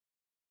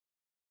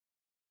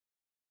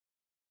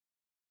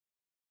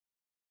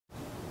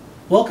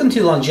Welcome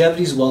to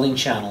Longevity's Welding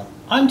Channel.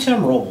 I'm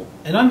Tim Roble,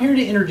 and I'm here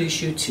to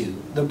introduce you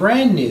to the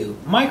brand new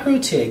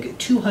MicroTIG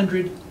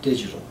 200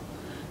 Digital.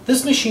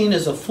 This machine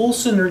is a full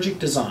synergic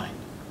design.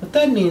 What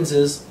that means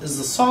is the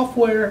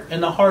software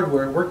and the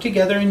hardware work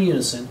together in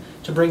unison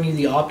to bring you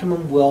the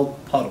optimum weld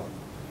puddle.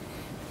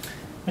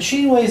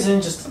 Machine weighs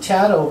in just a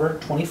tad over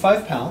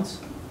 25 pounds,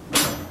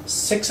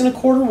 6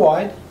 1/4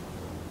 wide,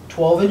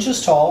 12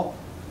 inches tall,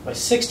 by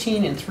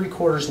 16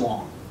 3/4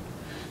 long.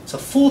 It's a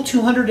full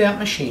 200 amp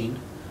machine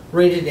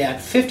rated at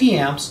 50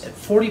 amps at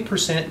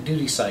 40%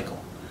 duty cycle.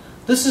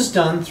 This is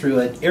done through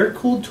an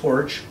air-cooled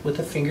torch with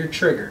a finger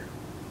trigger.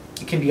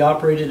 It can be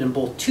operated in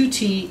both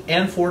 2T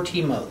and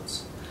 4T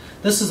modes.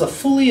 This is a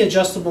fully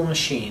adjustable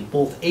machine,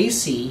 both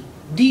AC,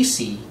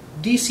 DC,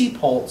 DC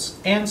pulse,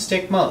 and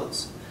stick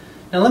modes.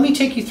 Now let me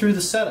take you through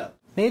the setup.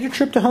 Made a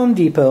trip to Home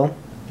Depot,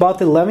 bought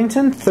the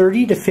Levington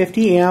 30 to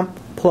 50 amp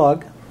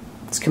plug.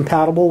 It's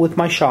compatible with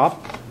my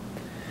shop.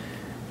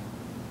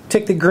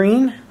 Take the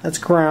green, that's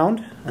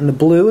ground, and the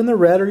blue and the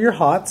red are your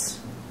hots,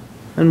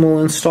 and we'll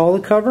install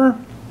the cover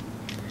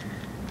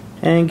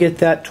and get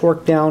that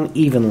torqued down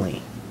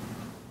evenly.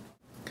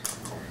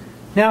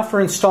 Now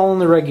for installing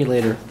the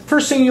regulator.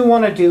 First thing you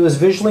want to do is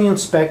visually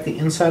inspect the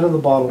inside of the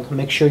bottle to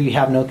make sure you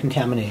have no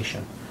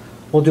contamination.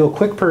 We'll do a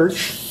quick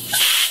purge.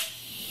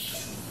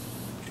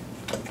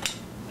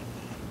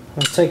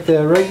 We'll take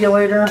the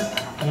regulator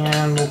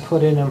and we'll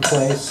put it in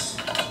place.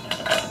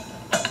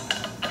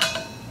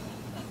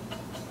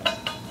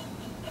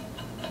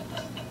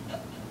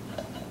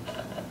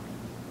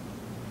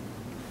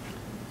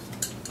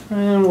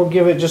 And we'll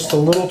give it just a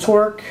little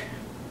torque.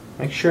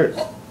 Make sure it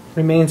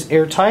remains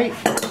airtight.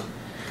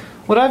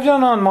 What I've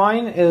done on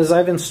mine is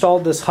I've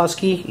installed this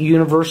Husky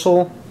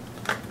universal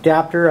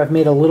adapter. I've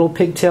made a little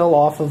pigtail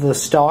off of the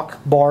stock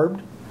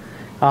barbed.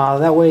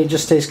 That way it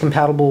just stays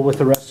compatible with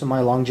the rest of my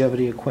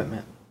longevity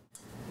equipment.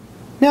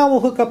 Now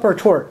we'll hook up our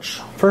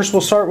torch. First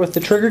we'll start with the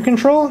trigger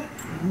control.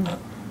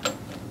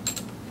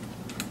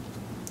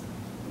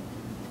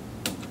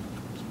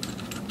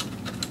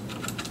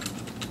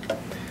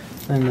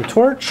 And the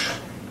torch.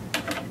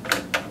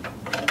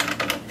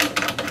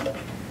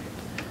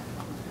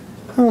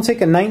 And we'll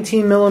take a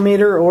 19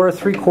 millimeter or a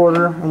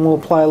 3/4 and we'll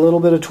apply a little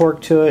bit of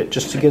torque to it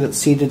just to get it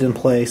seated in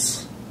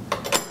place.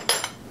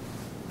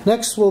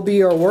 Next will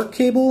be our work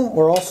cable,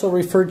 or also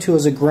referred to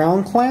as a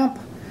ground clamp.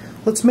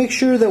 Let's make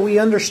sure that we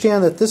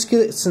understand that this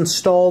gets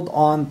installed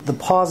on the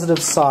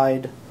positive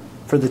side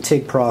for the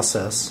TIG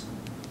process.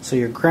 So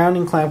your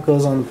grounding clamp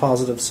goes on the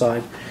positive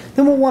side.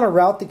 Then we'll want to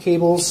route the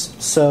cables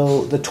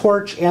so the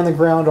torch and the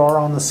ground are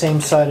on the same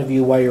side of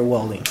you while you're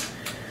welding.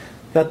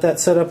 Got that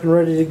set up and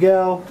ready to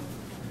go.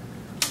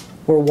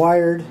 We're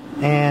wired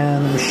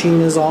and the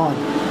machine is on.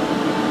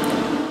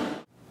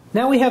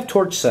 Now we have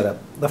torch setup.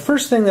 The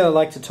first thing that I'd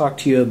like to talk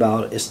to you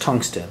about is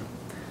tungsten.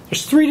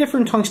 There's 3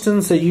 different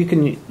tungstens that you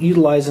can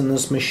utilize in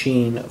this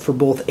machine for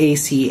both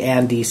AC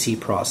and DC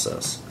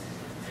process.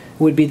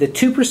 It would be the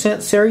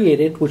 2%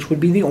 serrated, which would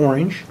be the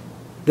orange,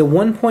 the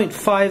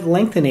 1.5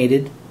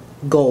 lengthenated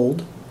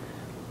gold,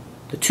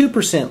 the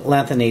 2%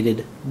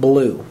 lanthanated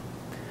blue.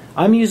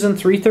 I'm using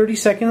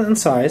 3/32 in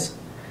size,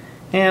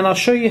 and I'll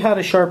show you how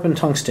to sharpen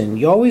tungsten.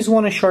 You always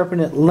want to sharpen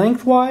it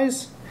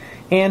lengthwise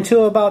and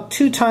to about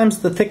 2 times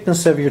the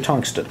thickness of your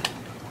tungsten.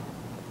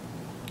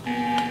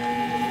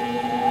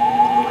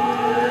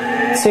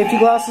 Safety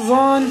glasses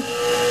on.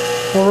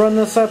 We'll run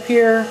this up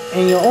here,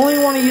 and you'll only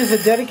want to use a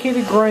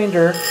dedicated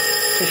grinder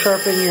to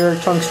sharpen your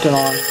tungsten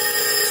on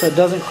so it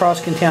doesn't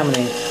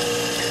cross-contaminate.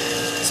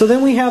 So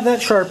then we have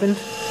that sharpened.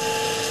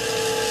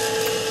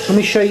 Let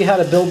me show you how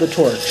to build the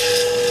torch.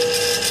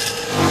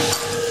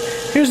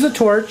 Here's the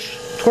torch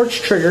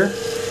trigger,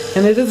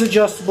 and it is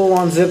adjustable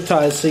on zip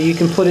ties, so you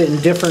can put it in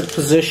different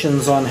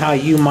positions on how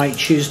you might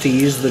choose to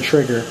use the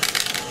trigger.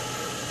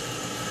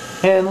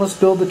 And let's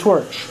build the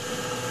torch.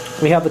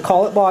 We have the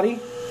collet body,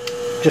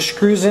 just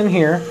screws in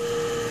here.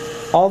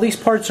 All these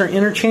parts are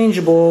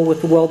interchangeable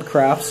with the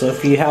Weldcraft, so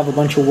if you have a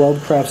bunch of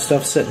Weldcraft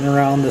stuff sitting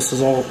around, this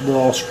is all, will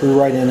all screw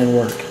right in and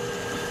work.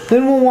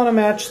 Then we'll want to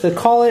match the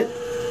collet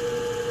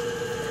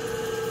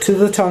to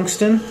the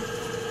tungsten,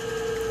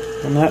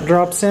 and that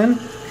drops in.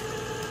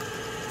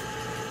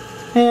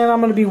 And I'm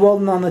going to be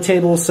welding on the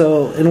table,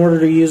 so in order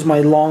to use my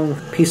long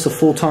piece of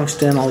full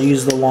tungsten, I'll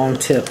use the long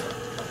tip.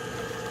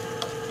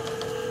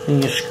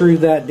 And you screw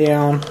that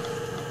down,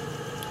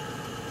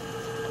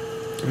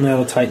 and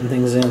that'll tighten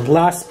things in.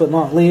 Last but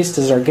not least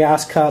is our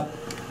gas cup.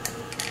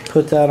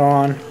 Put that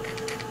on.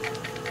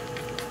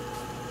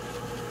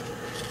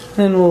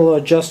 Then we'll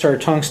adjust our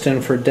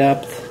tungsten for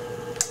depth,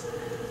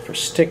 for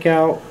stick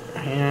out,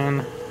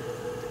 and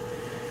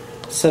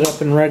set up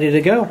and ready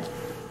to go.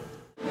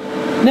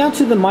 Now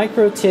to the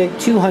MicroTIG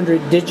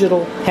 200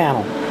 digital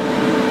panel.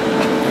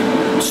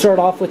 Start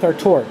off with our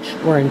torch.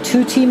 We're in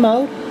 2T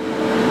mode.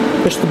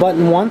 Push the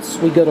button once,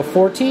 we go to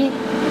 4T.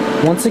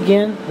 Once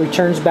again,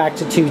 returns back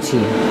to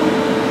 2T.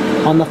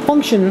 On the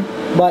function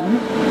button,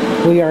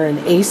 we are in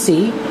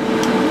AC,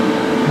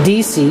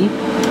 DC,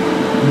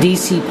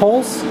 DC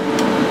pulse,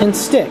 and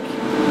stick.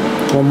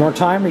 One more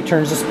time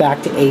returns us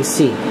back to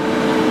AC.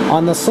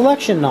 On the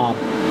selection knob,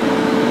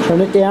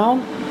 turn it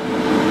down.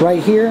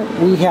 Right here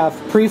we have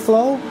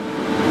pre-flow,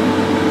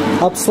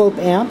 upslope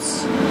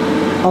amps,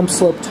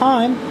 upslope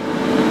time,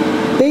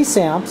 base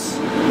amps,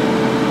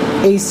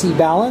 AC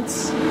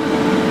balance,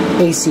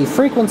 AC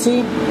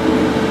frequency,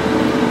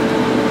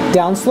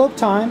 downslope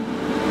time,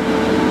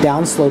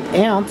 downslope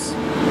amps,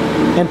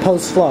 and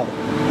post flow.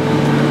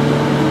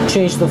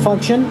 Change the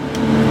function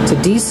to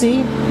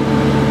DC.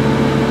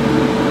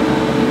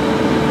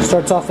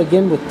 Starts off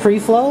again with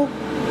pre-flow,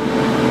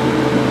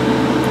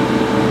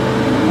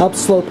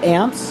 upslope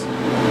amps,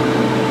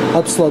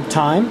 upslope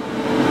time,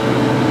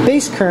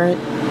 base current,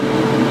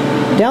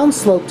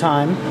 downslope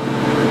time,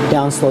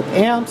 downslope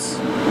amps,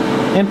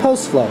 and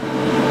post flow.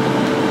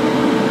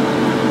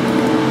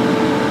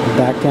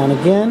 Back down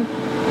again.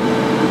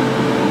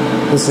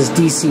 This is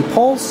DC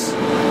pulse,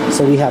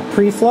 so we have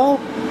pre-flow,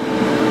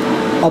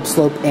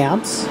 upslope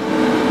amps,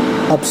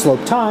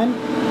 upslope time,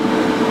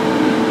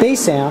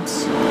 base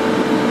amps,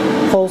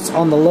 pulse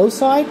on the low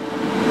side,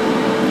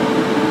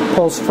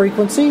 pulse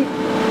frequency,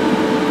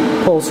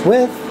 pulse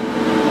width,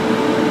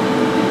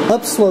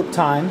 upslope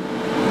time,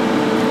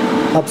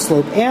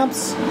 upslope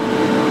amps,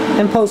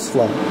 and post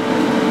flow.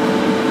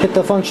 Hit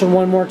the function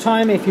one more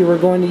time. If you were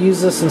going to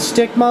use this in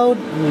stick mode,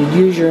 you'd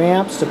use your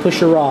amps to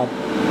push your rod.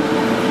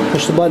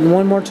 Push the button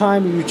one more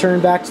time, you return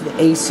back to the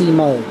AC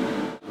mode.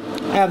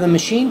 I have the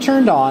machine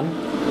turned on.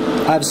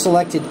 I've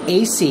selected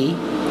AC.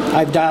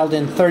 I've dialed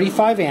in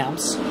 35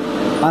 amps.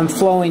 I'm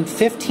flowing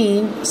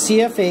 15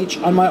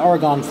 CFH on my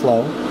argon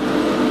flow.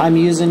 I'm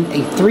using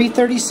a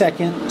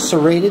 3/32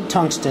 serrated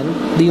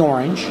tungsten, the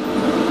orange.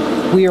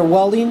 We are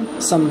welding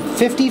some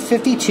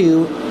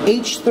 5052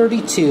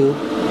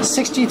 H32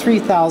 63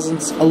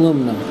 thousandths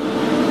aluminum.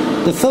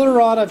 The filler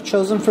rod I've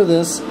chosen for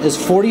this is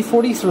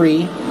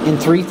 4043 in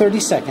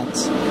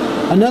 3/32.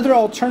 Another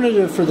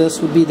alternative for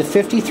this would be the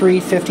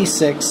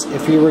 5356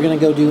 if you were going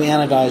to go do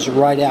anodize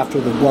right after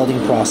the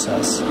welding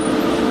process.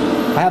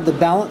 I have the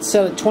balance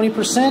set at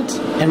 20%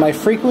 and my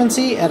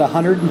frequency at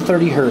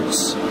 130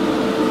 Hertz.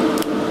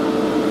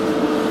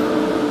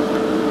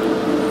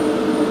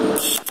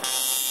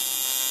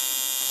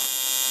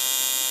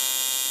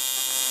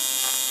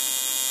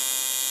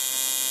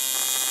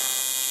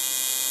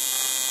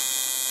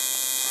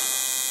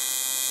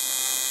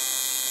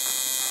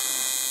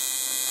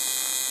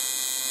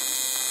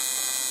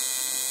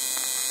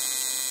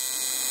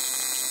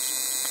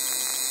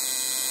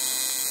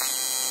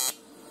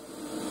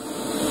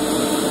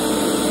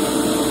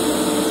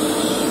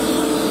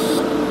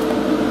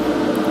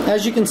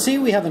 As you can see,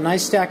 we have a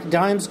nice stack of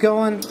dimes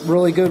going,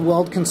 really good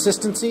weld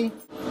consistency.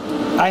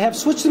 I have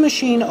switched the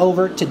machine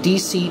over to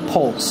DC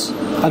pulse.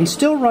 I'm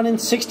still running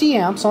 60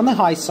 amps on the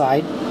high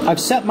side. I've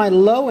set my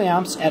low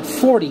amps at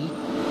 40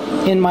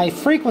 and my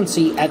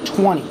frequency at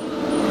 20.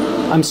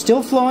 I'm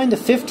still flowing the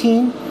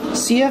 15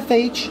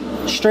 CFH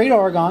straight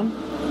argon.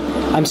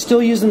 I'm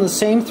still using the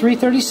same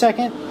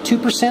 3/32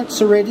 2%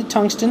 serrated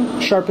tungsten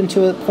sharpened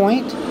to a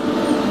point.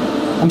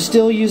 I'm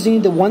still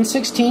using the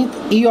 1/16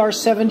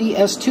 ER70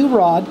 S2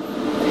 rod,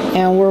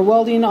 and we're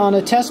welding on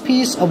a test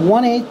piece of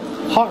 1/8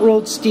 hot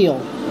rolled steel.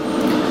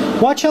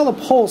 Watch how the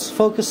pulse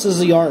focuses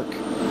the arc.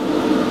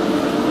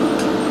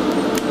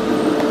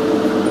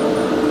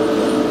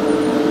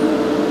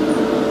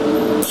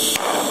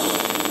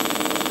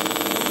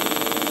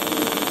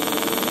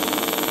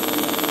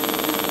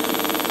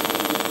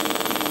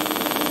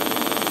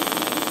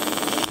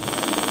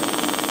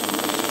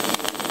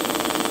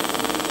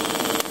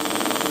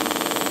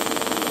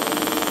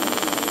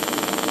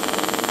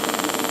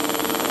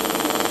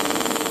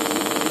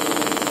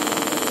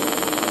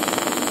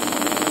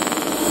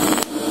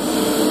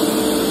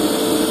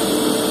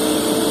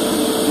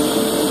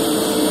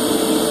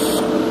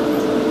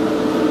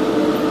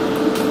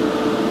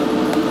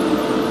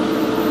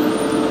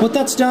 What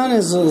that's done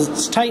is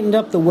it's tightened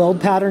up the weld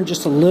pattern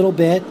just a little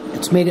bit.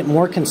 It's made it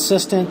more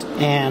consistent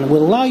and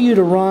will allow you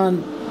to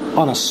run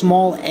on a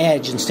small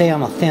edge and stay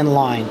on a thin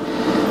line.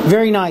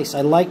 Very nice.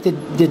 I like the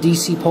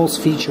DC pulse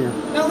feature.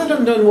 Now that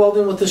I'm done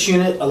welding with this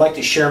unit, I'd like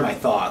to share my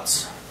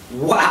thoughts.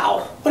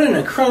 Wow, what an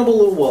incredible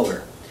little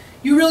welder.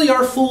 You really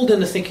are fooled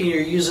into thinking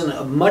you're using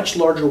a much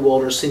larger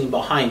welder sitting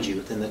behind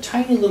you than the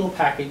tiny little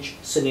package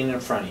sitting in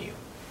front of you.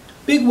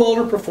 Big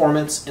welder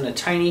performance in a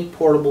tiny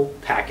portable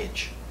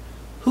package.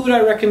 Who would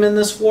I recommend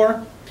this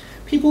for?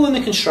 People in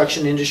the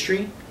construction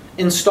industry,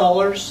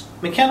 installers,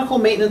 mechanical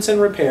maintenance and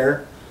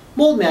repair,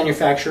 mold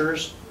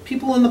manufacturers,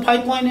 people in the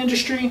pipeline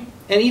industry,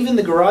 and even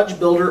the garage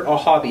builder or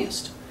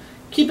hobbyist.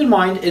 Keep in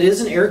mind it is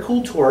an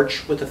air-cooled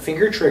torch with a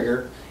finger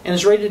trigger and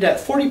is rated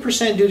at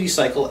 40% duty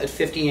cycle at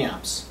 50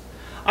 amps.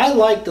 I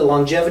like the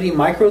Longevity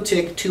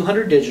MicroTIG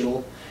 200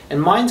 digital,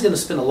 and mine's going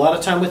to spend a lot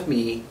of time with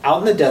me out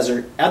in the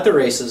desert, at the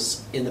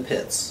races, in the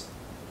pits.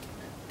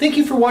 Thank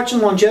you for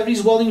watching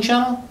Longevity's Welding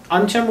Channel.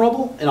 I'm Tim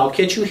Rubble, and I'll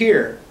catch you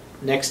here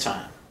next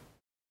time.